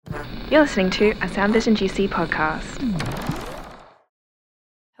You're listening to a Sound Vision GC podcast.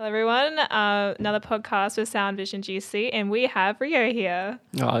 Hello everyone, another podcast with Sound Vision GC, and we have Rio here.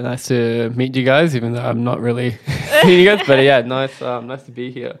 Oh, nice to meet you guys, even though I'm not really meeting you guys. But yeah, nice to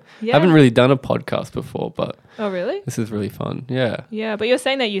be here. Yeah. I haven't really done a podcast before, but Oh really? this is really fun. Yeah. Yeah, but you're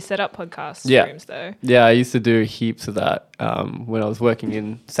saying that you set up podcast Yeah. streams though. Yeah, I used to do heaps of that when I was working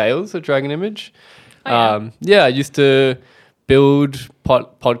in sales at Dragon Image. Oh, yeah. I used to build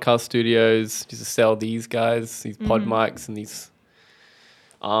podcast studios, used to sell these guys, these pod mics and these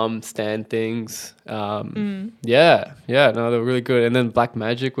arm stand things. No, they were really good. And then Black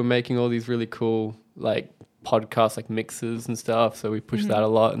Magic were making all these really cool like podcasts, like mixes and stuff. So we pushed that a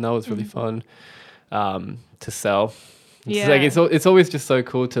lot, and that was really fun to sell. Yeah. It's always just so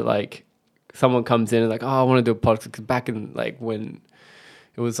cool to like someone comes in and like, oh, I want to do a podcast. 'Cause back in like when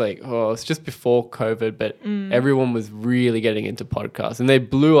it was like, it's just before COVID, but everyone was really getting into podcasts, and they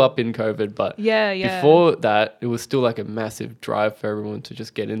blew up in COVID. But Yeah. before that, it was still like a massive drive for everyone to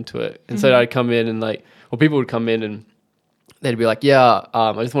just get into it. And so I'd come in and people would come in and they'd be like,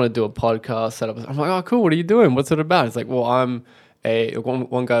 I just want to do a podcast setup. I'm like, oh, cool. What are you doing? What's it about? It's like, well,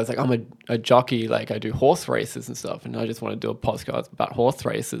 one guy's like, I'm a jockey. Like I do horse races and stuff. And I just want to do a podcast about horse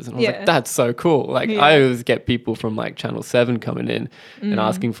races. And I was like, that's so cool. Like I always get people from like Channel 7 coming in and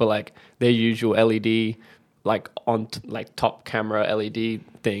asking for like their usual LED, like on like top camera LED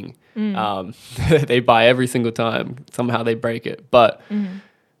thing. They buy every single time. Somehow they break it. But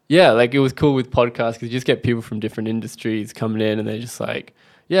yeah, like it was cool with podcasts because you just get people from different industries coming in and they're just like,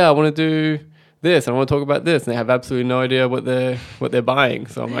 I want to do this, I want to talk about this, and they have absolutely no idea what they're buying.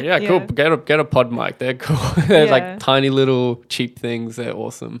 So I'm like, cool, get a pod mic, they're cool. They're like tiny little cheap things, they're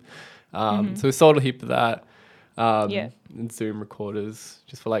awesome. So we sold a heap of that. And Zoom recorders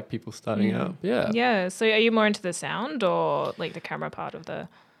just for like people starting out. Yeah. So are you more into the sound or like the camera part of the?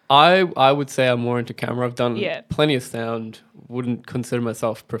 I would say I'm more into camera. I've done plenty of sound. Wouldn't consider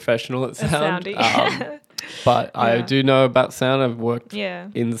myself professional at sound. But I do know about sound. I've worked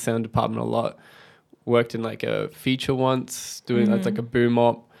in the sound department a lot. Worked in like a feature once, doing like a boom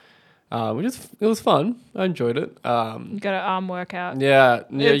op. It was fun. I enjoyed it. You got an arm workout. Yeah,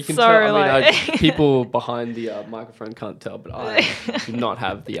 you It's can so tell. like- People behind the microphone can't tell, but I do not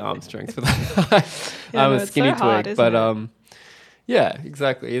have the arm strength for that. I'm a skinny so hard, twig, isn't but it? yeah,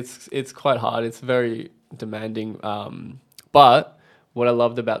 exactly. It's quite hard. It's very demanding. But what I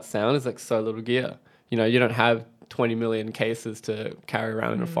loved about sound is like so little gear. You know, you don't have 20 million cases to carry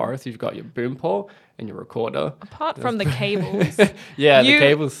around in a forest. You've got your boom pole and your recorder. Apart from the cables. The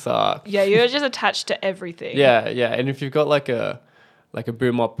cables suck. Yeah, you're just attached to everything. Yeah. And if you've got like a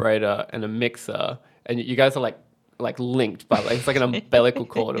boom operator and a mixer, and you guys are like linked by like it's like an umbilical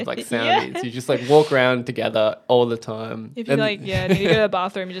cord of like soundies. You just like walk around together all the time. If you need to go to the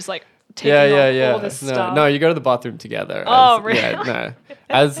bathroom, you just like taking all this stuff. No, you go to the bathroom together. Really? Yeah, no.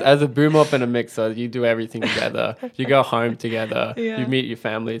 As a boom op and a mixer, you do everything together. You go home together. Yeah. You meet your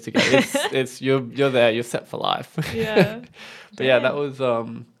family together. It's you're there. You're set for life. Yeah. But yeah, that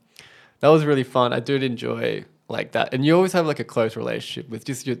was really fun. I did enjoy like that, and you always have like a close relationship with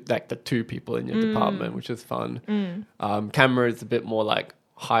just like the two people in your department, which is fun. Camera is a bit more like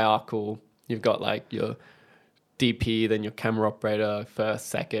hierarchical. You've got like your DP, then your camera operator, first,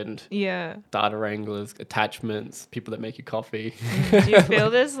 second, data wranglers, attachments, people that make you coffee. Do you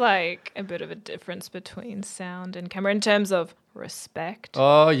feel there's like a bit of a difference between sound and camera in terms of respect?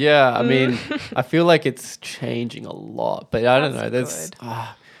 Oh yeah, I mean, I feel like it's changing a lot, but I don't know. There's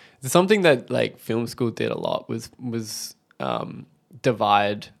something that like film school did a lot was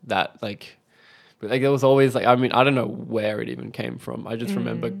divide that like there was always like, I mean, I don't know where it even came from. I just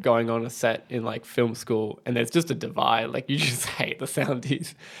remember going on a set in like film school and there's just a divide. Like you just hate the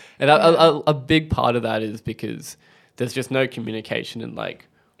soundies. And a big part of that is because there's just no communication in like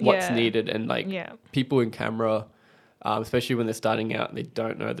what's needed. And like people in camera, especially when they're starting out, they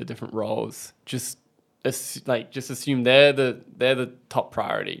don't know the different roles. Just assume they're the top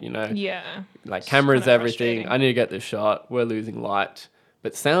priority, you know? Yeah. Like camera is everything. frustrating. I need to get this shot. We're losing light.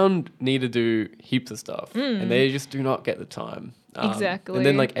 But sound need to do heaps of stuff, and they just do not get the time. Exactly. And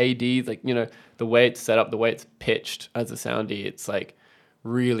then like ADs, like, you know, the way it's set up, the way it's pitched as a soundie, it's like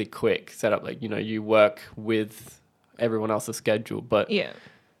really quick set up. Like, you know, you work with everyone else's schedule, but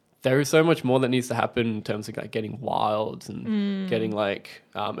there is so much more that needs to happen in terms of like getting wilds and getting like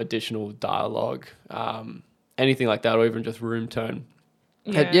additional dialogue, anything like that, or even just room tone.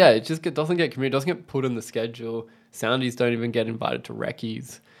 It just doesn't get put in the schedule. Soundies don't even get invited to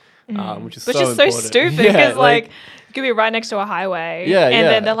recce's. which is Which so is so important. stupid because like you could be right next to a highway. Yeah, and yeah.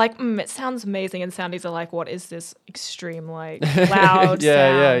 then they're like, it sounds amazing. And soundies are like, what is this extreme, like loud sound?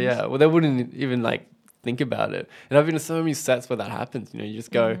 yeah. Well, they wouldn't even like think about it. And I've been to so many sets where that happens. You know, you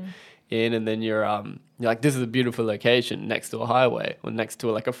just go in and then you're like, this is a beautiful location next to a highway or next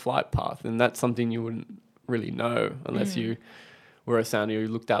to like a flight path, and that's something you wouldn't really know unless you were a sounder who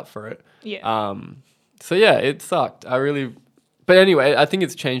looked out for it. Yeah. So yeah, it sucked. But anyway, I think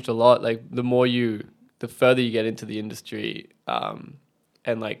it's changed a lot. Like the further you get into the industry, and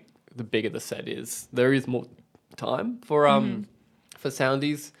like the bigger the set is, there is more time for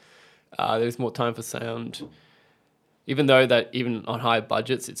soundies. There's more time for sound, even though that even on high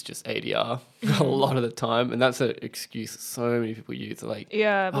budgets, it's just ADR a lot of the time, and that's an excuse so many people use. Like,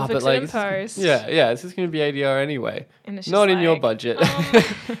 Yeah, we'll fix like, it in post. it's just going to be ADR anyway. And it's Not just in your like, budget,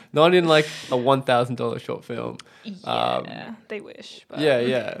 not in like a $1,000 short film. Yeah, they wish. But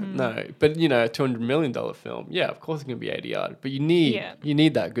No, but you know, a $200 million film, of course it's going to be ADR, but you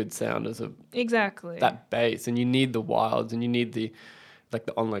need that good sound as exactly that bass, and you need the wilds, and you need the like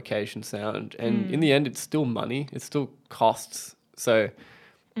the on location sound, and in the end it's still money, it still costs, so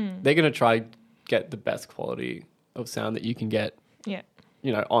they're going to try get the best quality of sound that you can get, you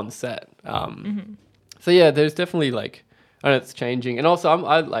know, on set. So yeah, there's definitely like, I know it's changing, and also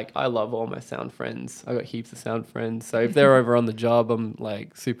I love all my sound friends. I got heaps of sound friends, so if they're over on the job, I'm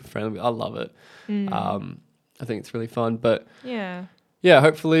like super friendly. I love it. I think it's really fun, but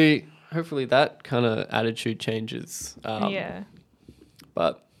hopefully that kind of attitude changes.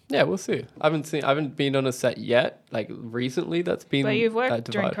 But yeah, we'll see. I haven't been on a set yet, like recently. That's been. But you've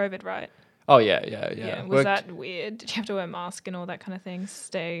worked during COVID, right? Oh yeah. Was that weird? Did you have to wear a mask and all that kind of thing?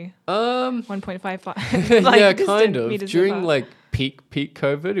 Stay 1.55. Like, yeah, kind of. During like peak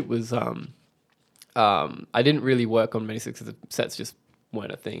COVID, it was I didn't really work on many sets because the sets just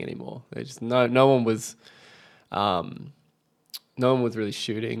weren't a thing anymore. They just no one was really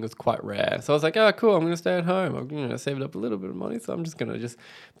shooting. It was quite rare. So I was like, oh, cool, I'm going to stay at home. I'm saved up a little bit of money, so I'm just going to just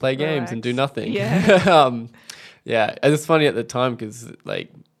play games and do nothing. Yeah. Yeah. And it's funny at the time because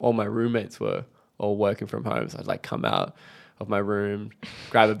like all my roommates were all working from home. So I'd like come out of my room,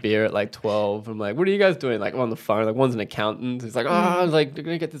 grab a beer at like 12. I'm like, what are you guys doing? Like, I'm on the phone. Like, one's an accountant. He's like, like, they're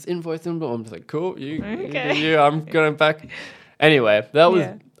going to get this invoice in. But I'm just like, cool, you do you. I'm going back. Anyway, that was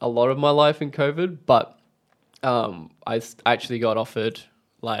a lot of my life in COVID. But I actually got offered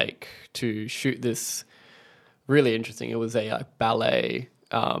like to shoot this really interesting. It was a ballet,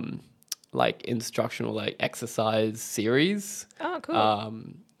 like instructional, like exercise series. Oh,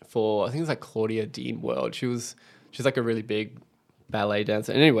 cool. For I think it's like Claudia Dean World. She's like a really big ballet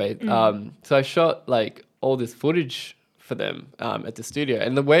dancer. Anyway, so I shot like all this footage for them at the studio,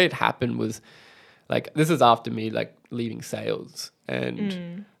 and the way it happened was like, this is after me like leaving sales,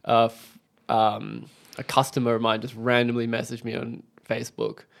 and a customer of mine just randomly messaged me on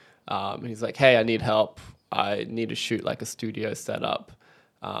Facebook, and he's like, hey, I need help. I need to shoot like a studio setup.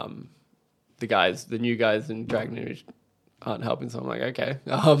 The new guys in Dragon Image aren't helping, so I'm like, okay,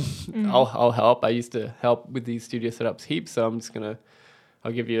 I'll help. I used to help with these studio setups heaps, so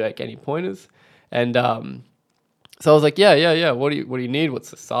I'll give you like any pointers. And so I was like, yeah. What do you need? What's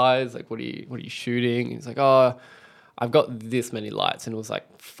the size? Like, what are you shooting? And he's like, oh, I've got this many lights, and it was like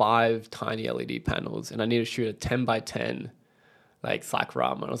 5 tiny LED panels, and I need to shoot a 10 by 10 like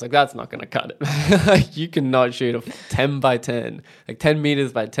cyclorama. And I was like, that's not going to cut it. Like, you cannot shoot a 10 by 10, like 10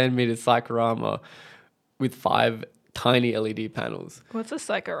 meters by 10 meters cyclorama with 5 tiny LED panels. What's a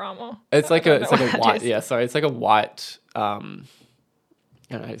cyclorama? It's like a white. Yeah, sorry. It's like a white. I don't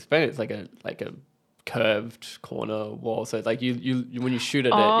know how to explain it. It's like a curved corner wall. So it's like you when you shoot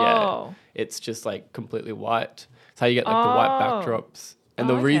at it, it's just like completely white. It's how you get like the white backdrops. And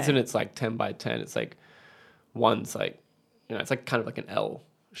the reason it's like 10 by 10, it's like one's like, it's like kind of like an L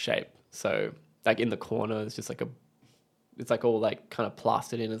shape. So like in the corner, it's just like it's like all like kind of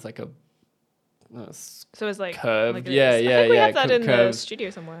plastered in as like a. So it's like curved. Like yeah. I think we have that in the studio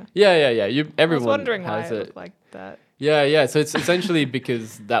somewhere. Yeah. Everyone I was wondering has why it it looked like that. Yeah. So it's essentially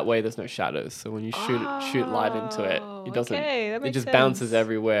because that way there's no shadows. So when you shoot light into it, it doesn't. Okay, that makes it just sense. bounces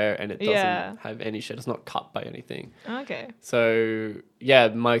everywhere, and it doesn't have any shadow. It's not cut by anything. Okay. So yeah,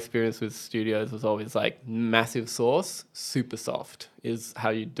 my experience with studios was always like massive source, super soft is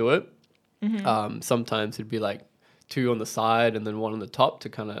how you do it. Mm-hmm. Sometimes it'd be like 2 on the side and then 1 on the top to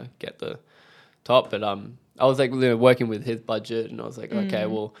kind of get the top. But I was like working with his budget, and I was like, okay,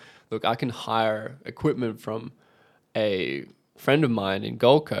 well, look, I can hire equipment from a friend of mine in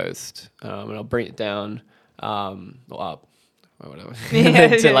Gold Coast, and I'll bring it down or up. or whatever Yeah,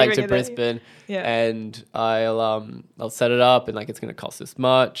 to yeah, like you to reckon that? Brisbane, Yeah. and I'll set it up, and like it's gonna cost this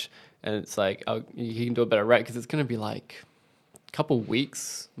much, and it's like you can do a better rate because it's gonna be like a couple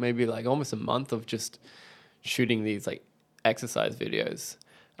weeks, maybe like almost a month of just shooting these like exercise videos.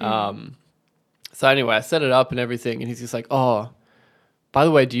 So anyway, I set it up and everything, and he's just like, oh, by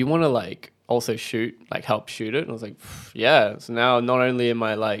the way, do you want to like also help shoot it? And I was like, yeah. So now not only am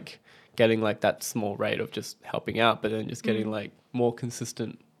I like getting like that small rate of just helping out, but then just getting like more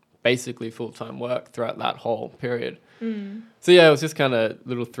consistent, basically full-time work throughout that whole period. So yeah, it was just kind of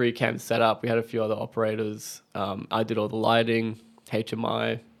little 3-cam setup. We had a few other operators. I did all the lighting,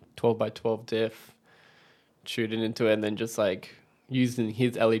 HMI, 12x12 diff, shooting into it, and then just like using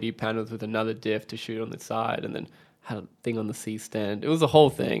his LED panels with another diff to shoot on the side, and then had a thing on the C stand. It was a whole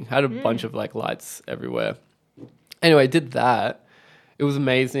thing. Had a bunch of like lights everywhere. Anyway, did that. It was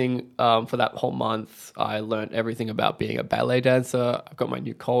amazing. For that whole month, I learned everything about being a ballet dancer. I've got my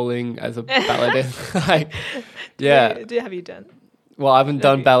new calling as a ballet dancer. Like, yeah. Have you done? Well, I haven't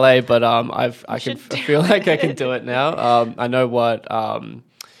done ballet, but I should feel like I can do it now. I know what's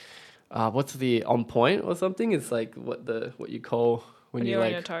the on point or something? It's like what you call when you you're like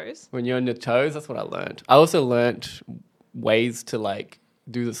on your toes. when you're on your toes. That's what I learned. I also learned ways to like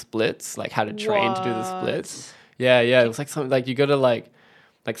do the splits, like how to train to do the splits. Yeah. It was like something like you got to like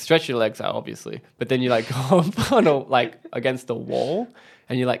stretch your legs out, obviously, but then you like go up on like against the wall,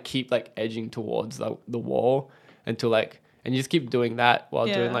 and you like keep like edging towards the wall until like, and you just keep doing that while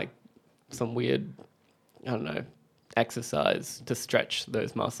doing like some weird, I don't know, exercise to stretch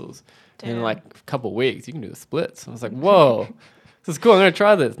those muscles. And in like a couple of weeks, you can do the splits. I was like, whoa, this is cool. I'm gonna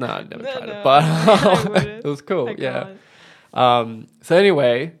try this. No, I never tried it, but it was cool. Yeah. So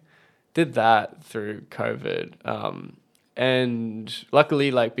anyway, did that through COVID. And luckily,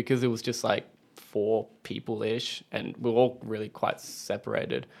 like, because it was just like 4 people-ish, and we were all really quite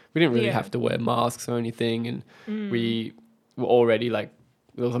separated, we didn't really have to wear masks or anything. And we were already like,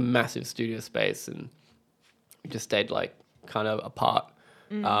 there was a massive studio space, and we just stayed like kind of apart.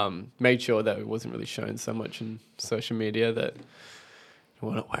 Made sure that it wasn't really shown so much in social media that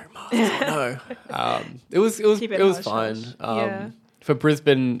we're not wearing masks. No, it was fine. For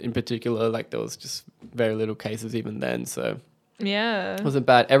Brisbane in particular, like there was just very little cases even then, so it wasn't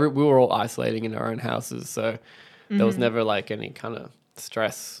bad. We were all isolating in our own houses, so there was never like any kind of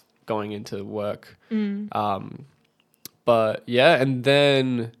stress going into work. But yeah, and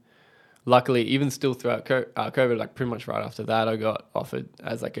then luckily, even still throughout COVID, like pretty much right after that, I got offered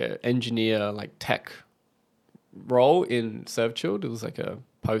as like a engineer, like tech role in ServChilled. It was like a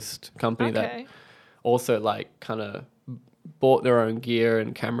post company that also like kind of bought their own gear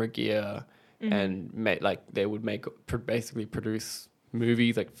and camera gear, and they would basically produce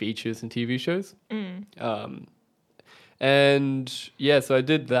movies, like features and TV shows. And yeah, so I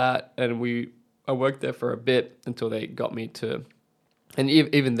did that, and I worked there for a bit until they got me to. And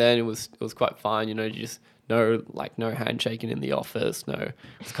even then, it was quite fine. You just no handshaking in the office. No,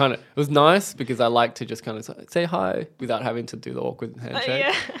 it was nice because I like to just kind of say hi without having to do the awkward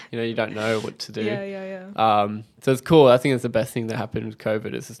handshake. You don't know what to do. So it's cool. I think it's the best thing that happened with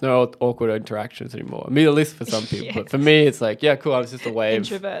COVID is there's no awkward interactions anymore. I mean, at least for some people, but for me, it's like, yeah, cool. I was just a wave.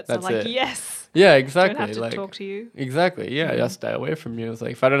 Introverts That's are like, it. yes. Yeah, exactly. Don't have to like, talk to you. Exactly. Yeah, I'll stay away from you. It's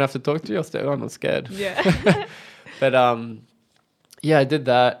like if I don't have to talk to you, I'll stay. I'm not scared. Yeah. But yeah, I did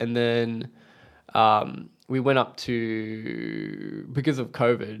that, and then we went up to, because of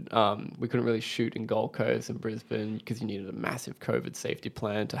COVID, we couldn't really shoot in Gold Coast and Brisbane because you needed a massive COVID safety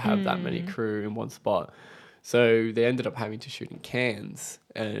plan to have that many crew in one spot. So they ended up having to shoot in Cairns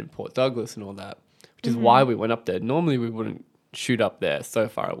and Port Douglas and all that, which is why we went up there. Normally we wouldn't shoot up there so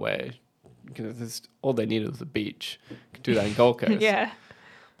far away because all they needed was a beach. You could do that in Gold Coast. Yeah.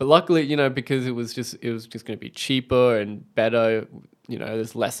 But luckily, because it was just going to be cheaper and better.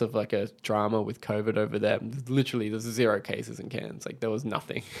 There's less of like a drama with COVID over there. There's 0 cases in Cairns. Like there was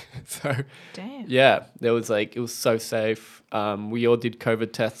nothing. So Damn. yeah, there was like, it was so safe. We all did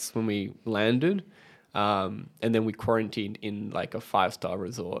COVID tests when we landed. And then we quarantined in like a 5-star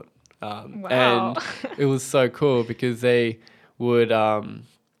resort. Wow. And it was so cool because they would,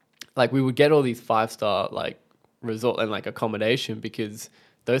 we would get all these 5-star like resort and like accommodation because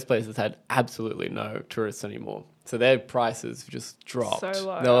those places had absolutely no tourists anymore. So their prices just dropped. So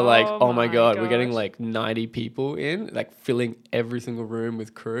low. They were like, oh my God, we're gosh. getting like 90 people in, like filling every single room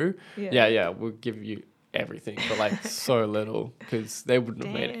with crew. Yeah, we'll give you everything for like so little because they wouldn't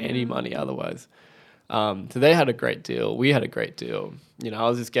have made any money otherwise. So they had a great deal. We had a great deal. I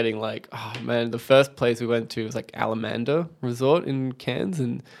was just getting like, oh man, the first place we went to was like Alamander Resort in Cairns,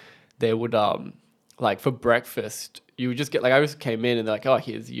 and they would like for breakfast, you would just get like I just came in and they're like, oh,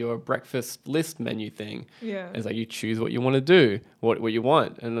 here's your breakfast list menu thing. Yeah. It's like you choose what you want to do, what you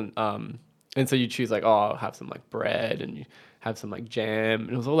want, and so you choose like, oh, I'll have some like bread and you have some like jam,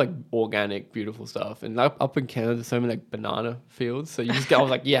 and it was all like organic, beautiful stuff. And up in Canada, there's so many like banana fields, so you just get. I was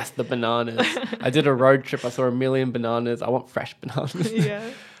like, yes, the bananas. I did a road trip. I saw a million bananas. I want fresh bananas. Yeah.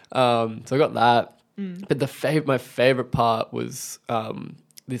 So I got that. But my favorite part was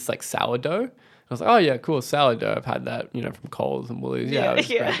this like sourdough. I was like, oh yeah, cool, sourdough. I've had that, you know, from Coles and Woolies. Yeah, I just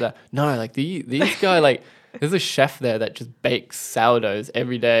grabbed that. No, like these guy, like there's a chef there that just bakes sourdoughs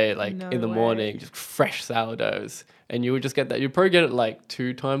every day, like No in the way. morning, just fresh sourdoughs. And you would just get that. You'd probably get it like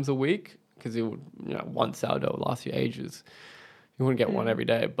 2 times a week because you would, you know, one sourdough would last you ages. You wouldn't get one every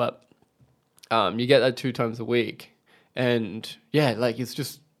day, but you get that 2 times a week. And yeah, like it's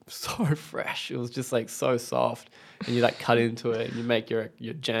just so fresh. It was just like so soft. And you like cut into it and you make your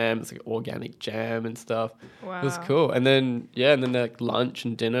jam. It's like organic jam and stuff. Wow. It was cool. And then like lunch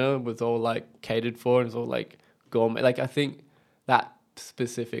and dinner was all like catered for, and it was all like gourmet. Like I think that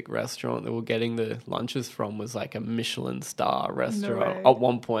specific restaurant that we're getting the lunches from was like a Michelin star restaurant way. at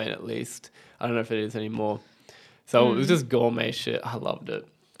one point, at least. I don't know if it is anymore. So it was just gourmet shit. I loved it.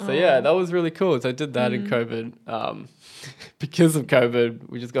 So yeah, that was really cool. So I did that in COVID. Because of COVID,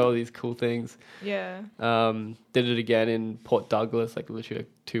 we just got all these cool things. Yeah. Did it again in Port Douglas, like literally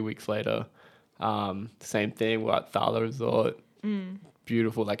 2 weeks later. Same thing. We're at Thala Resort.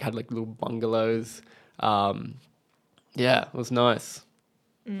 Beautiful. Like had like little bungalows. Yeah, it was nice.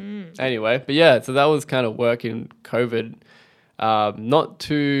 Anyway, but yeah, so that was kind of work in COVID. Not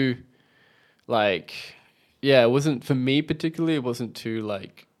too like, yeah, it wasn't for me particularly. It wasn't too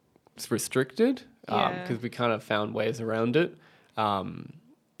like restricted because we kind of found ways around it. And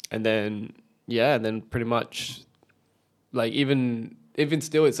then pretty much like even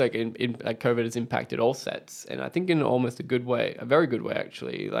still, it's like in like COVID has impacted all sets, and I think in almost a good way, a very good way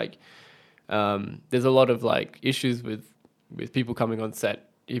actually. Like there's a lot of like issues with people coming on set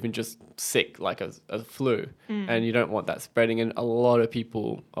even just sick, like a flu, and you don't want that spreading. And a lot of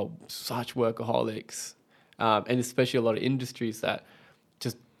people are such workaholics, and especially a lot of industries that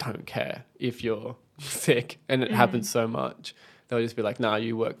just don't care if you're sick, and it happens so much. They'll just be like, nah,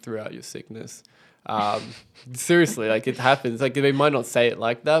 you work throughout your sickness. Seriously, like it happens. Like they might not say it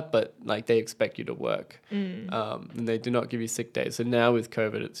like that, but like they expect you to work, and they do not give you sick days. So now with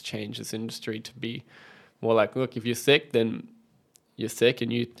COVID, it's changed this industry to be more like, look, if you're sick, then you're sick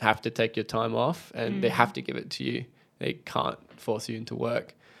and you have to take your time off, and they have to give it to you. They can't force you into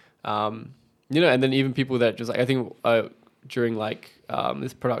work. And then even people that just like, I think during like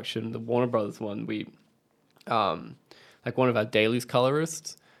this production, the Warner Brothers one, we like one of our dailies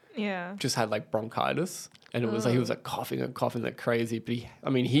colorists just had like bronchitis, and it was like he was like coughing like crazy.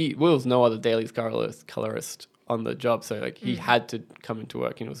 But Will's no other dailies colorist on the job, so like he had to come into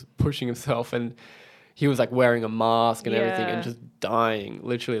work, and he was pushing himself, and he was like wearing a mask and everything and just dying.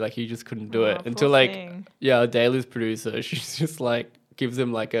 Literally, like he just couldn't do it until like our dailies producer, she's just like gives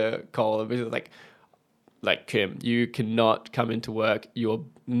him like a call, and she's like Kim, you cannot come into work. You're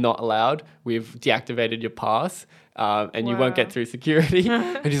not allowed. We've deactivated your pass, and you won't get through security.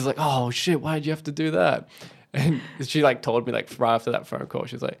 And he's like, oh shit, why did you have to do that? And she like told me like right after that phone call,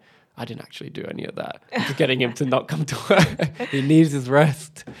 she's like, I didn't actually do any of that. I'm just getting him to not come to work. He needs his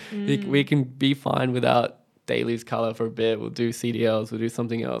rest. We can be fine without dailies color for a bit. We'll do CDLs. We'll do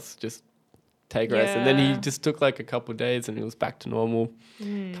something else. Just take rest. And then he just took like a couple of days, and he was back to normal,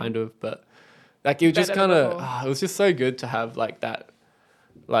 kind of. But like it was just kind of, it was just so good to have like that,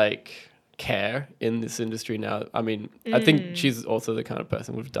 like care in this industry now. I mean, I think she's also the kind of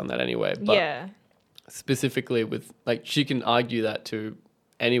person who've done that anyway. But specifically with like, she can argue that to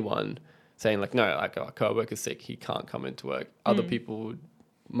anyone, saying like, no, like our co-worker's sick, he can't come into work. Other people would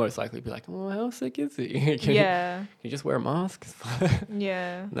most likely be like, oh, how sick is he? Can you just wear a mask?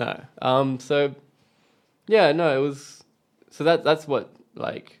 No. So yeah, no, it was, so that's what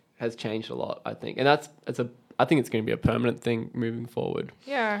like has changed a lot, I think. And I think it's going to be a permanent thing moving forward.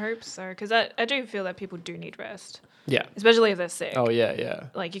 Yeah, I hope so. Because I do feel that people do need rest. Yeah. Especially if they're sick. Oh, yeah.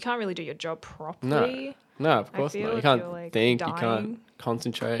 Like, you can't really do your job properly. No, of course not. You can't like think, dying. you can't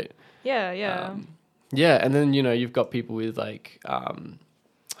concentrate. Yeah. And then, you've got people with like,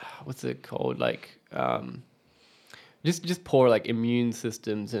 what's it called? Like, just poor like immune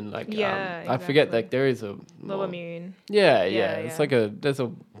systems, and like, I forget, like there is a low immune. Yeah. It's like there's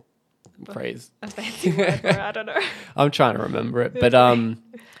a phrase. A fancy word for it, I don't know. I'm trying to remember it, but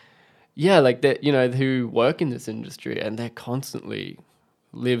yeah, like that, who work in this industry, and they constantly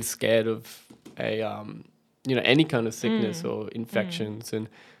live scared of a any kind of sickness or infections, and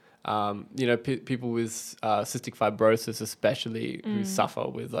You know, people with cystic fibrosis, especially who suffer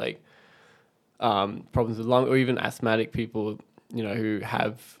with like problems with lung, or even asthmatic people, you know, who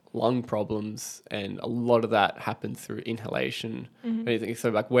have lung problems, and a lot of that happens through inhalation. Anything. So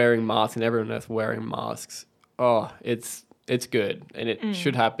like wearing masks, and everyone else wearing masks. Oh, it's good, and it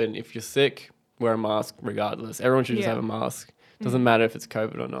should happen. If you're sick, wear a mask regardless. Everyone should just have a mask. Doesn't matter if it's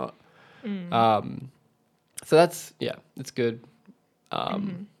COVID or not. So that's it's good.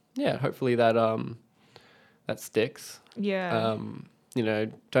 Yeah, hopefully that that sticks. Yeah. You know,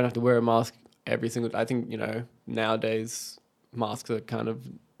 don't have to wear a mask every single. I think, you know, nowadays masks are kind of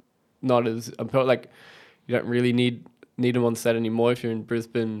not as like you don't really need them on set anymore if you're in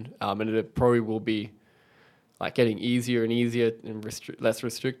Brisbane, and it probably will be like getting easier and easier and less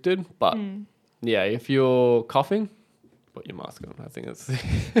restricted. But yeah, if you're coughing, put your mask on. I think it's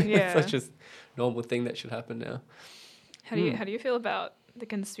such a normal thing that should happen now. How do you feel about the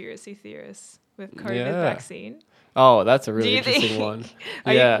conspiracy theorists with COVID vaccine? Oh, that's a really interesting one.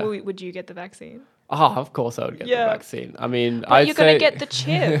 Would you get the vaccine? Oh, of course I would get the vaccine. I mean, but you're going to get the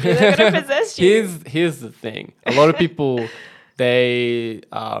chip. They're going to possess you. Here's the thing. A lot of people, they,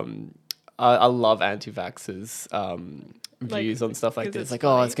 I love anti-vaxxers views on stuff like this. Like,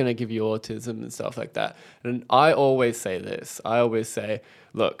 funny. Oh, it's going to give you autism and stuff like that. And I always say this. I always say,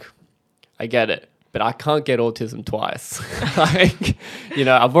 look, I get it, but I can't get autism twice. Like, you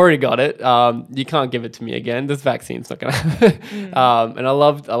know, I've already got it. You can't give it to me again. This vaccine's not going to happen. And I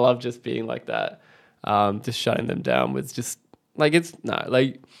love just being like that. Just shutting them down with just like, it's no,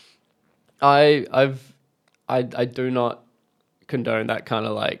 like I do not condone that kind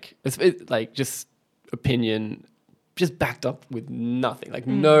of like, it's like just opinion, just backed up with nothing, like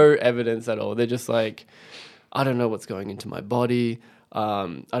no evidence at all. They're just like, I don't know what's going into my body.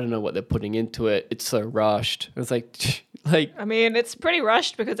 I don't know what they're putting into it. It's so rushed. It's like, I mean, it's pretty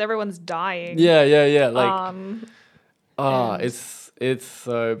rushed because everyone's dying. Yeah. Like, it's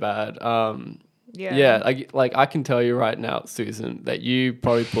so bad. Like I can tell you right now, Susan, that you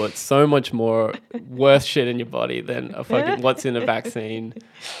probably put so much more worse shit in your body than a fucking what's in a vaccine.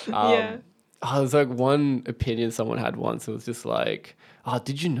 There's like one opinion someone had once. It was just like, oh,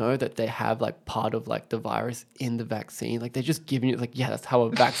 did you know that they have like part of like the virus in the vaccine? Like they're just giving you like, yeah, that's how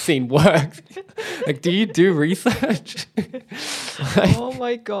a vaccine works. Like, do you do research? Like, oh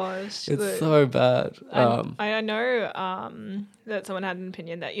my gosh. It's so bad. I know that someone had an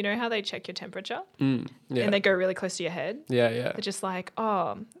opinion that, you know how they check your temperature and they go really close to your head? Yeah. They're just like,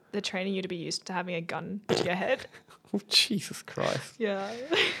 oh, they're training you to be used to having a gun to your head. Oh, Jesus Christ. Yeah.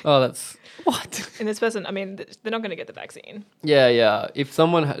 Oh, that's what? And this person, I mean, they're not going to get the vaccine. Yeah. If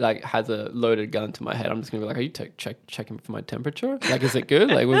someone like has a loaded gun to my head, I'm just gonna be like, are you checking for my temperature? Like, is it good?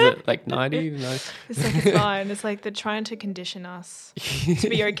 Like, was it like 90? It's like, it's fine. It's like they're trying to condition us to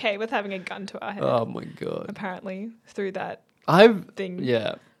be okay with having a gun to our head. Oh my God. Apparently, through that thing.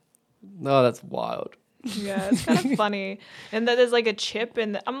 Yeah. No, that's wild. Yeah, it's kind of funny. And that there's like a chip,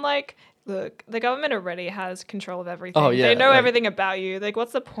 and I'm like, look, the government already has control of everything. Oh, yeah. They know everything about you. Like,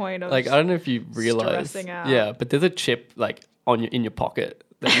 what's the point of like, I don't know if you realize. Stressing out. Yeah, but there's a chip like in your pocket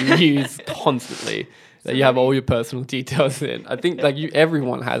that you use constantly that you have all your personal details in. I think like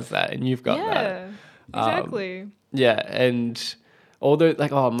everyone has that, and you've got that. Yeah, exactly. Yeah, and although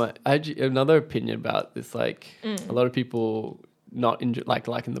like another opinion about this, like a lot of people not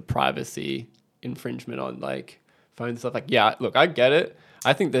liking the privacy infringement on like phone and stuff. Like, yeah, look, I get it.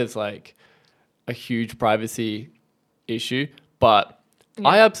 I think there's like a huge privacy issue, but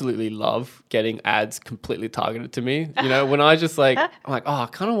I absolutely love getting ads completely targeted to me. You know, when I just like, I'm like, oh, I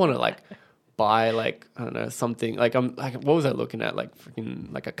kind of want to like buy like, I don't know, something like, I'm like, what was I looking at? Like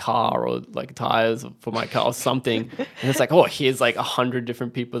freaking like a car or like tires for my car or something. And it's like, oh, here's like 100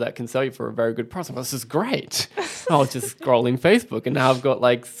 different people that can sell you for a very good price. I'm like, this is great. I was just scrolling Facebook, and now I've got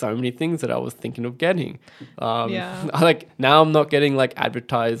like so many things that I was thinking of getting. Like now I'm not getting like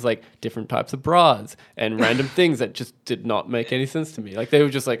advertised like different types of bras and random things that just did not make any sense to me. Like they were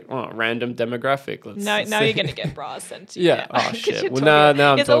just like, oh, random demographic. Now you're gonna get bras sent to you. Yeah. Oh shit. Well, now I'm talking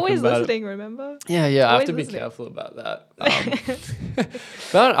about it's always listening. Remember? Yeah. I have to be careful about that.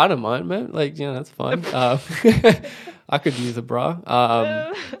 But I don't mind, man. Like, you know, that's fine. I could use a bra.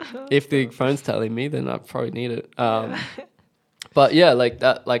 If the phone's telling me, then I probably need it. But yeah, like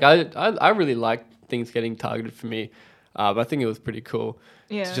that. Like I really like things getting targeted for me. I think it was pretty cool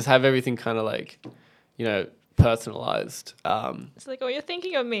to just have everything kind of like, you know, personalized. It's like, oh, you're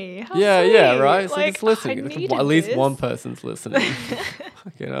thinking of me. How yeah, sweet. Yeah, right. It's like it's listening. Like, at least one person's listening.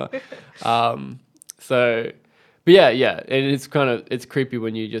 You know. So. But yeah, and it's creepy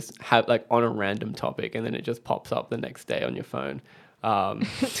when you just have like on a random topic and then it just pops up the next day on your phone.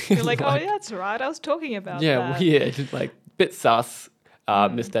 You're like, oh yeah, that's right. I was talking about yeah, that. weird, like bit sus,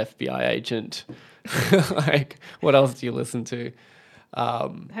 Mr. FBI agent. Like, what else do you listen to?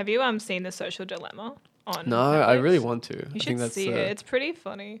 Have you seen The Social Dilemma on No, Netflix? I really want to. You should see it. It's pretty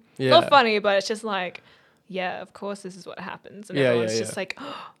funny. Yeah. Not funny, but it's just like, yeah, of course this is what happens. And Yeah, everyone's yeah, just yeah. like,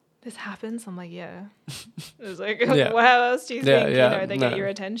 oh, this happens? I'm like, yeah. It's like, Yeah. well, how else do you Yeah, think, yeah, you know, they no. get your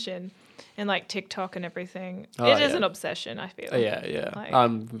attention? And like TikTok and everything. Oh, It is yeah. an obsession, I feel. Yeah. Like-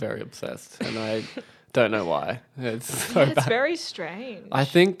 I'm very obsessed, and I don't know why. It's so Yeah, it's bad. very strange. I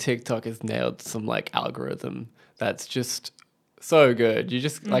think TikTok has nailed some like algorithm that's just so good. You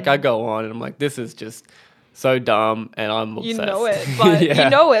just like I go on and I'm like, this is just so dumb, and I'm obsessed. you know it, but Yeah. you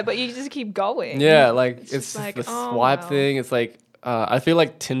know it, but you just keep going. Yeah, like it's just just like, the oh, swipe wow. thing. It's like I feel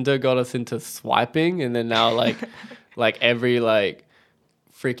like Tinder got us into swiping, and then now like like every like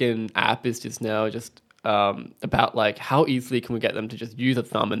freaking app is just now just about like how easily can we get them to just use a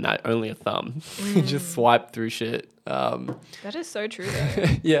thumb and that only a thumb, just swipe through shit. That is so true though.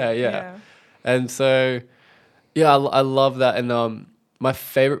 Yeah. And so yeah, I love that. And my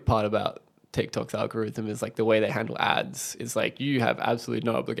favorite part about TikTok's algorithm is like the way they handle ads. It's like you have absolutely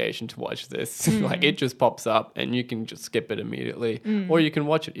no obligation to watch this. Like it just pops up and you can just skip it immediately, or you can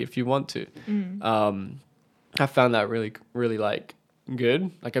watch it if you want to. I found that really, really like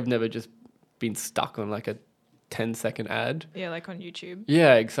good. Like I've never just been stuck on like a 10-second ad. Yeah, like on YouTube.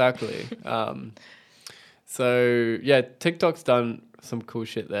 Yeah, exactly. So yeah, TikTok's done some cool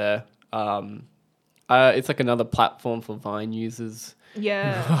shit there. It's like another platform for Vine users.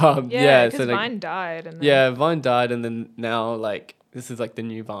 Yeah. yeah, because so like- Vine died. And then, Yeah, Vine died, and then now like this is like the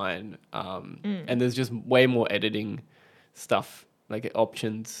new Vine, and there's just way more editing stuff, like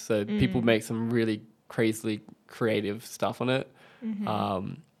options. So people make some really crazily creative stuff on it.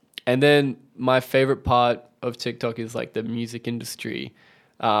 And then my favorite part of TikTok is like the music industry,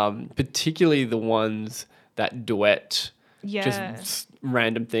 particularly the ones that duet Yeah. just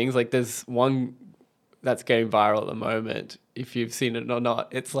random things. Like there's one that's going viral at the moment. If you've seen it or not,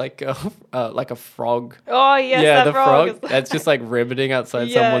 it's like a frog. Oh, yes, Yeah, that the frog. is- That's just like ribbiting outside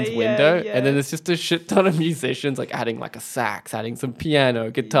Yeah, someone's yeah, window, yeah. and then there's just a shit ton of musicians like adding like a sax, adding some piano,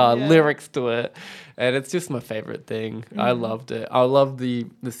 guitar, Yeah. lyrics to it, and it's just my favorite thing. I loved it. I love the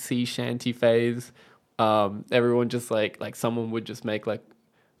sea shanty phase. Everyone just like someone would just make like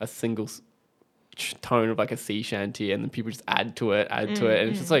a single tone of like a sea shanty, and then people just add to it, and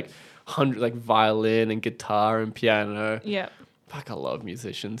it's just like 100 like violin and guitar and piano. Yeah. Fuck, I love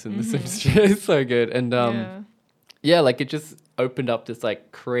musicians in this industry. It's so good. And Yeah. yeah, like it just opened up this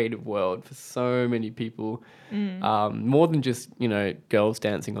like creative world for so many people. More than just, you know, girls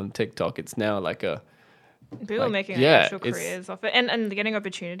dancing on TikTok. It's now like a People like, are making yeah, actual it's- careers off it and getting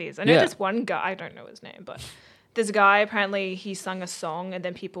opportunities. I know Yeah. there's one guy, I don't know his name, but there's a guy, apparently he sung a song and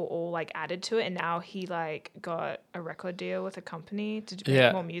then people all like added to it, and now he like got a record deal with a company to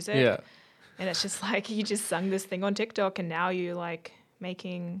make more music. Yeah. And it's just like, you just sung this thing on TikTok and now you're like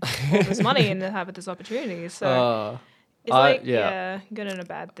making all this money and then have this opportunity. So it's like, good and a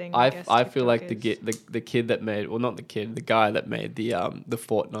bad thing. I guess I feel like TikTok the kid that made, well, not the kid, the guy that made the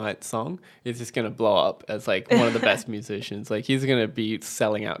Fortnite song is just gonna blow up as like one of the best musicians. Like he's gonna be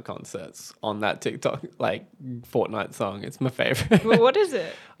selling out concerts on that TikTok like Fortnite song. It's my favorite. Well, what is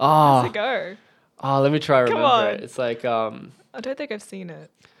it? How's Oh, it go? let me try to Come remember on. it. It's like I don't think I've seen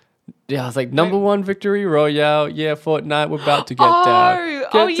it. yeah, it's like number one victory royale. Yeah, Fortnite, we're about to get Oh, down.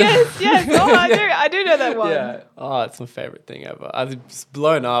 oh Get down. yes. Oh, I do know that one. Yeah. Oh, it's my favorite thing ever. I've just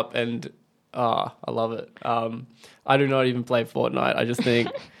blown up and I love it. I do not even play Fortnite. I just think,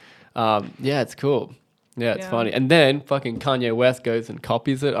 yeah, it's cool. Yeah, it's Yeah. funny. And then fucking Kanye West goes and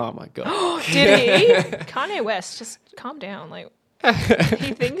copies it. Oh my God. Did he? Kanye West, just calm down. Like,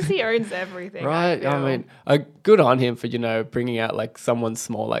 he thinks he owns everything. Right. I feel. mean, good on him for, you know, bringing out like someone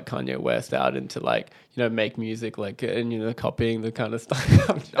small like Kanye West out into like, you know, make music like, and, you know, copying the kind of stuff.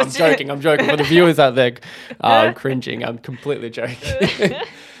 I'm joking. For the viewers out there cringing, I'm completely joking.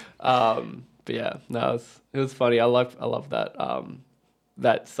 But yeah, no, it was funny. I love that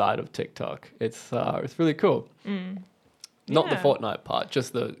that side of TikTok. It's really cool. Not the Yeah. Fortnite part,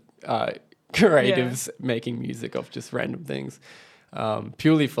 just the creatives making music off just random things,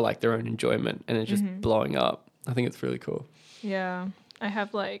 purely for like their own enjoyment, and it's just blowing up. I think it's really cool. Yeah. I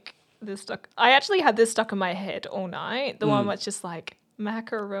have like this stuck. I actually had this stuck in my head all night. The one that's just like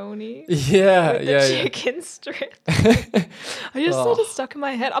macaroni. Yeah, With the chicken strip. I just sort of stuck in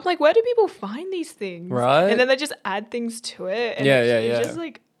my head. I'm like, where do people find these things? Right. And then they just add things to it. And Yeah, it's yeah. just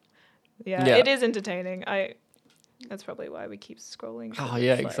like, yeah, Yeah. it is entertaining. That's probably why we keep scrolling. Oh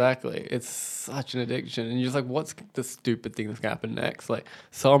yeah, exactly. It's such an addiction, and you're just like, what's the stupid thing that's gonna happen next? Like,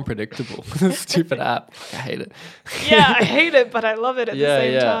 so unpredictable. Stupid app. I hate it. Yeah, I hate it, but I love it at the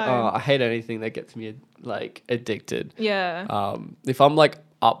same time. Oh, I hate anything that gets me like addicted. Yeah. If I'm like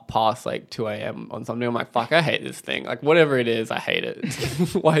up past like 2 a.m. on something, I'm like, fuck, I hate this thing. Like, whatever it is, I hate it.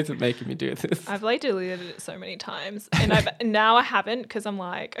 Why is it making me do this? I've like deleted it so many times, and now I haven't because I'm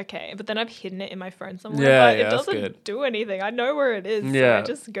like, okay, but then I've hidden it in my phone somewhere. But it doesn't do anything. I know where it is. Yeah. So I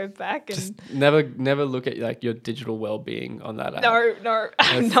just go back and just never look at like your digital well-being on that app. No,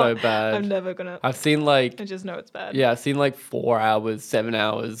 it's so bad. I'm never gonna. I've seen like I just know it's bad. Yeah, I've seen like 4 hours, 7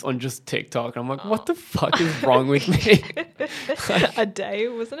 hours on just TikTok. I'm like, what the fuck is wrong with me? A day,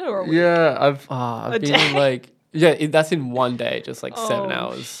 wasn't it, or a week? Yeah, I've been like, that's in one day, just like 7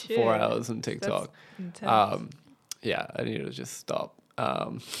 hours, shit. 4 hours on TikTok. Yeah, I need to just stop.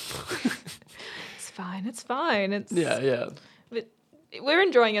 It's fine. It's yeah. But we're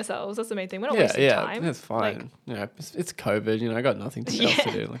enjoying ourselves. That's the main thing. We're not wasting time. It's fine. Like, it's COVID. I got nothing else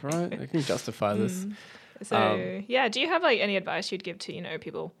to do. Like, right, I can justify this. So do you have like any advice you'd give to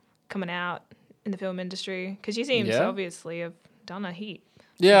people coming out in the film industry? Because you seem to obviously have done a heap.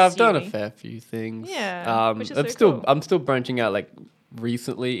 Yeah, I've done a fair few things. Yeah, which is I'm still branching out like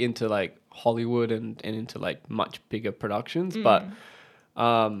recently into like Hollywood and into like much bigger productions. But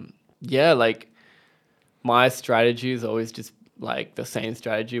like my strategy is always just like the same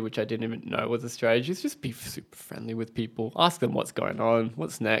strategy, which I didn't even know was a strategy. It's just be super friendly with people, ask them what's going on,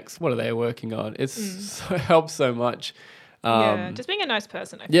 what's next, what are they working on. It helps so much. Just being a nice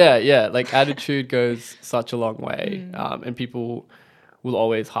person. Like attitude goes such a long way, and people will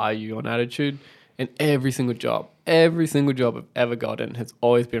always hire you on attitude. And every single job I've ever gotten has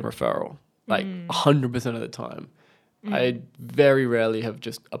always been referral, like 100% of the time. I very rarely have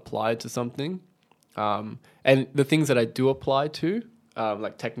just applied to something. And the things that I do apply to,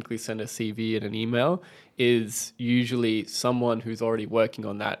 like technically send a CV and an email, is usually someone who's already working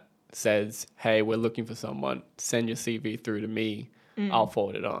on that says, hey, we're looking for someone, send your CV through to me, I'll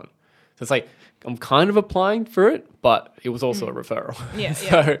forward it on. So it's like, I'm kind of applying for it, but it was also a referral.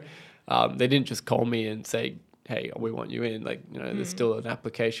 So they didn't just call me and say, hey, we want you in. Like, there's still an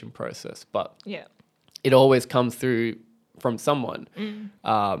application process, but it always comes through from someone.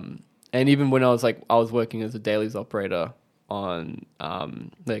 And even when I was working as a dailies operator on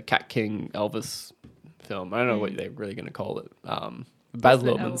the Cat King Elvis film. I don't know what they're really going to call it. Baz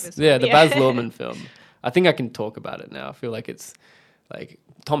Luhrmann's. Yeah, the Baz Luhrmann film. I think I can talk about it now. I feel like it's like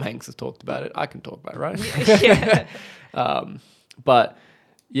Tom Hanks has talked about it. I can talk about it, right? Yeah. But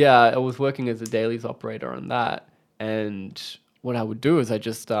yeah, I was working as a dailies operator on that. And what I would do is I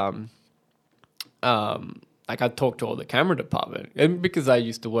just like I'd talk to all the camera department, and because I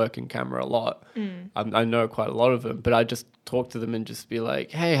used to work in camera a lot, I know quite a lot of them, but I just talk to them and just be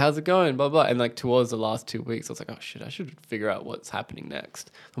like, hey, how's it going? Blah, blah. And like towards the last 2 weeks, I was like, oh shit, I should figure out what's happening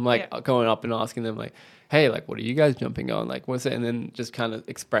next. I'm like going up and asking them like, hey, like, what are you guys jumping on? Like, what's it? And then just kind of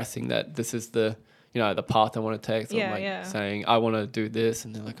expressing that this is the, the path I want to take. So I'm like saying, I want to do this.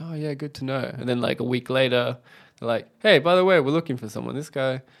 And they're like, oh yeah, good to know. And then like a week later, they're like, hey, by the way, we're looking for someone. This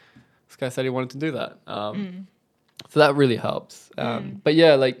guy said he wanted to do that. So that really helps. But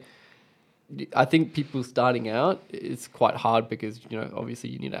yeah, like I think people starting out, it's quite hard because, obviously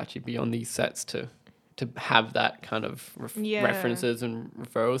you need to actually be on these sets to have that kind of references and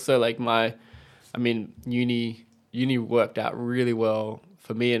referrals. So like uni worked out really well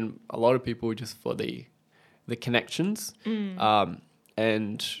for me and a lot of people just for the connections.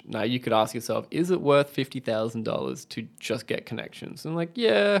 And now you could ask yourself, is it worth $50,000 to just get connections? And like,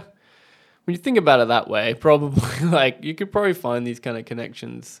 yeah. When you think about it that way, probably like you could probably find these kind of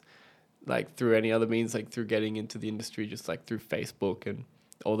connections like through any other means, like through getting into the industry, just like through Facebook and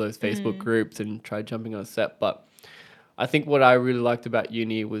all those Facebook groups and try jumping on a set. But I think what I really liked about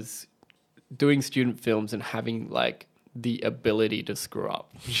uni was doing student films and having like the ability to screw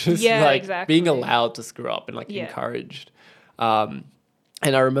up, just being allowed to screw up and like encouraged. And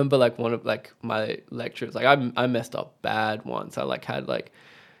I remember like one of like my lecturers, like I messed up bad once. I like had like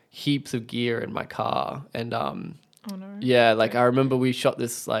heaps of gear in my car and I remember we shot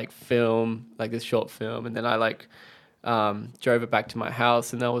this like film, like this short film, and then I like drove it back to my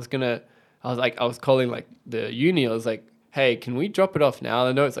house, and I was calling like the uni. I was like, hey, can we drop it off now?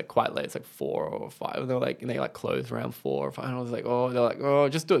 I know it's like quite late, it's like 4 or 5, and they like close around 4 or 5, and I was like, they're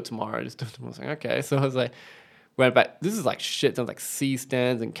like, just do it tomorrow. I was like, okay. So I was like, went back. This is like shit. Sounds like C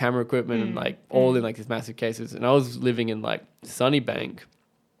stands and camera equipment and like all in like these massive cases, and I was living in like Sunnybank.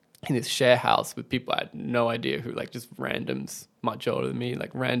 in this share house with people I had no idea who, like just randoms much older than me, like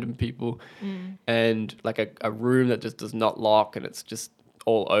random people, and like a room that just does not lock and it's just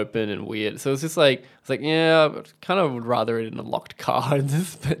all open and weird. So it's just like, it's like, yeah, I kind of would rather it in a locked car in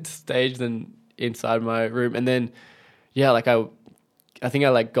this stage than inside my room. And then, yeah, like I think I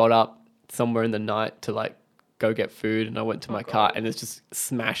like got up somewhere in the night to like go get food, and I went to my car and it's just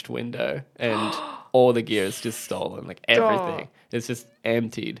smashed window and all the gear is just stolen, like everything. It's just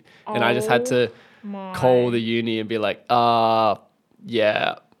emptied. And I just had to call the uni and be like,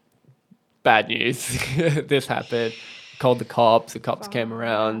 yeah, bad news. This happened. Called the cops came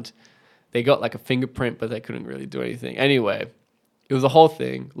around. They got like a fingerprint, but they couldn't really do anything. Anyway, it was a whole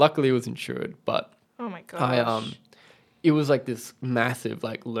thing. Luckily it was insured, but oh my gosh. It was like this massive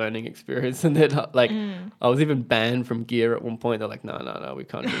like learning experience. And then like I was even banned from gear at one point. They're like, no, we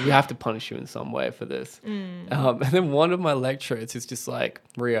can't. We have to punish you in some way for this. And then one of my lecturers is just like,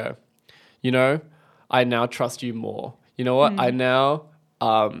 Rio, you know, I now trust you more. You know what? I now,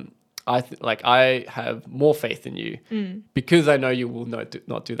 I have more faith in you because I know you will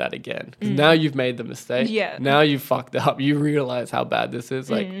not do that again. Now you've made the mistake. Yeah. Now you've fucked up. You realize how bad this is.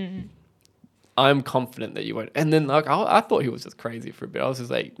 Like, I'm confident that you won't. And then like I thought he was just crazy for a bit. I was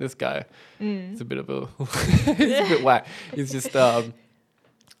just like, this guy is a bit of a he's a bit whack. He's just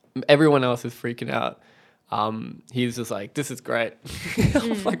everyone else is freaking out. He's just like, this is great. I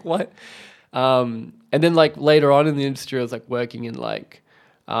was like, what? And then like later on in the industry, I was like working in like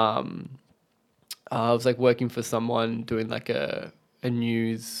I was like working for someone doing like a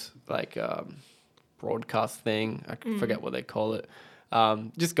news like broadcast thing. I forget what they call it.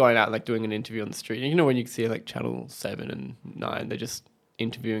 Just going out and like doing an interview on the street. You know when you see like Channel 7 and 9, they're just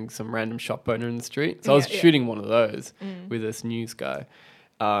interviewing some random shop owner in the street. So I was shooting one of those with this news guy.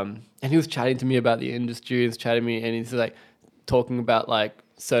 And he was chatting to me about the industry. He was chatting to me and he's like talking about like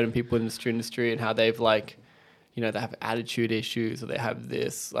certain people in the industry and how they've like, you know, they have attitude issues or they have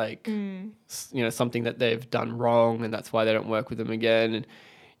this like, you know, something that they've done wrong and that's why they don't work with them again. And,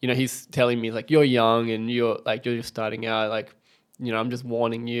 you know, he's telling me like, you're young and you're just starting out, like, you know, I'm just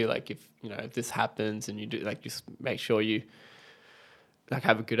warning you, like, if, you know, if this happens and you do, like, just make sure you, like,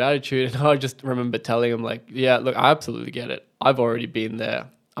 have a good attitude. And I just remember telling him, like, yeah, look, I absolutely get it. I've already been there.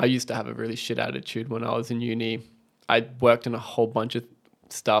 I used to have a really shit attitude when I was in uni. I worked on a whole bunch of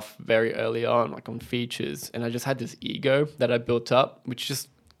stuff very early on, like on features. And I just had this ego that I built up, which just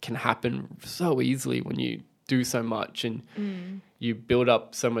can happen so easily when you do so much and you build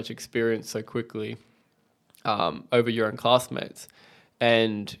up so much experience so quickly. Over your own classmates.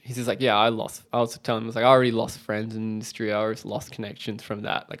 And he's just like, yeah, I was telling him, I was like, I already lost friends in the industry. I already lost connections from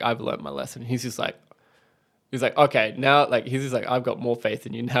that. Like, I've learned my lesson. He's like, okay, now, like, he's just like, I've got more faith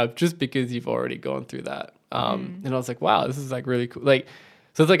in you now just because you've already gone through that. And I was like, wow, this is like really cool. Like,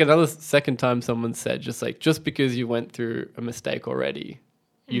 so it's like another second time someone said, just like, just because you went through a mistake already,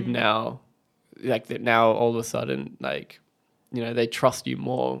 you've now, like, that now all of a sudden, like, you know, they trust you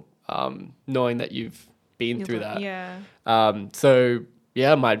more, knowing that you've been through that. Yeah. So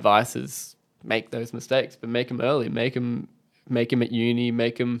yeah, my advice is make those mistakes, but make them early. Make them at uni.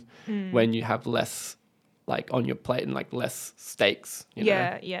 Make them when you have less like on your plate and like less stakes. You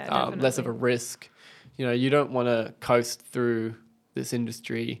know? Less of a risk. You know, you don't want to coast through this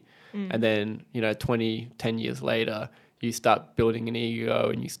industry and then, you know, 10 years later, you start building an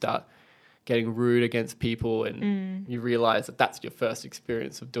ego and you start getting rude against people and you realize that that's your first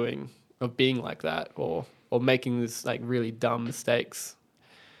experience of being like that or making this like really dumb mistakes.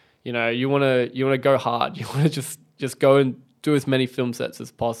 You know, you want to go hard. You want to just go and do as many film sets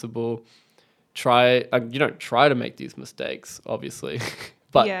as possible. You don't try to make these mistakes, obviously,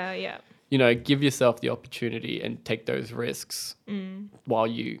 but you know, give yourself the opportunity and take those risks while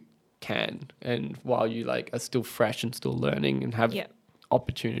you can and while you like are still fresh and still learning and have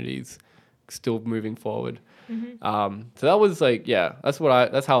opportunities still moving forward. So that was like,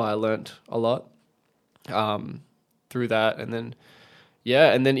 that's how I learned a lot through that. And then,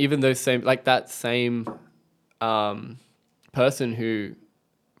 and then even those same person who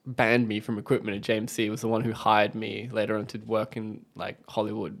banned me from equipment at JMC was the one who hired me later on to work in like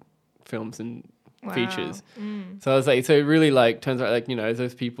Hollywood films and features. So I was like, so it really like turns out like, you know,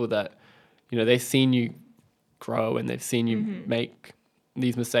 those people that, you know, they've seen you grow and they've seen you make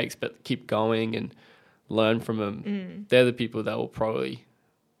these mistakes, but keep going and learn from them. They're the people that will probably,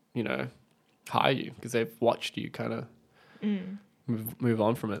 you know, hire you because they've watched you kind of move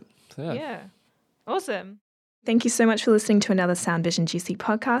on from it. So, yeah. Awesome. Thank you so much for listening to another Sound Vision GC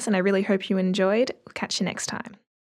podcast, and I really hope you enjoyed. We'll catch you next time.